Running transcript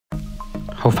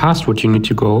How fast would you need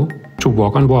to go to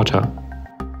walk on water?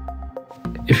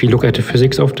 If we look at the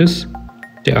physics of this,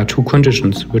 there are two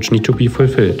conditions which need to be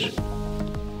fulfilled.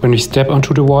 When we step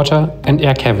onto the water, an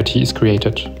air cavity is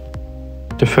created.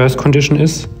 The first condition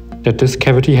is that this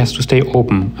cavity has to stay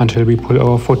open until we pull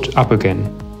our foot up again.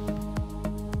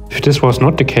 If this was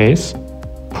not the case,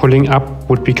 pulling up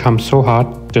would become so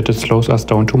hard that it slows us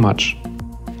down too much.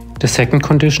 The second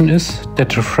condition is that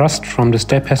the thrust from the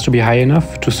step has to be high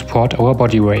enough to support our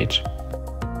body weight.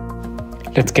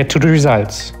 Let's get to the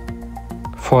results.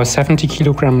 For a 70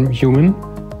 kg human,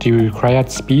 the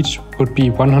required speed would be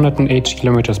 180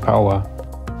 km per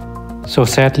hour. So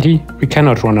sadly, we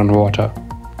cannot run on water.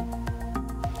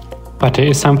 But there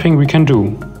is something we can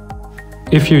do.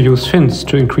 If you use fins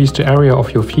to increase the area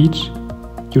of your feet,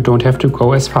 you don't have to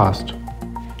go as fast.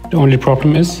 The only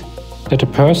problem is that a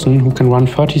person who can run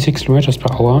 36 km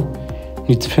per hour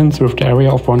needs fins with the area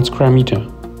of 1 square meter.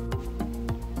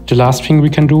 The last thing we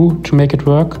can do to make it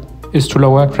work is to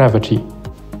lower gravity.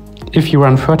 If you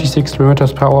run 36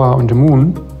 km per hour on the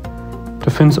moon, the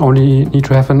fins only need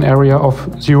to have an area of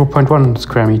 0.1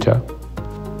 square meter.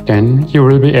 Then you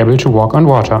will be able to walk on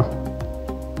water.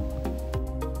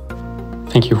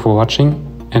 Thank you for watching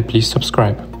and please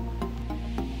subscribe.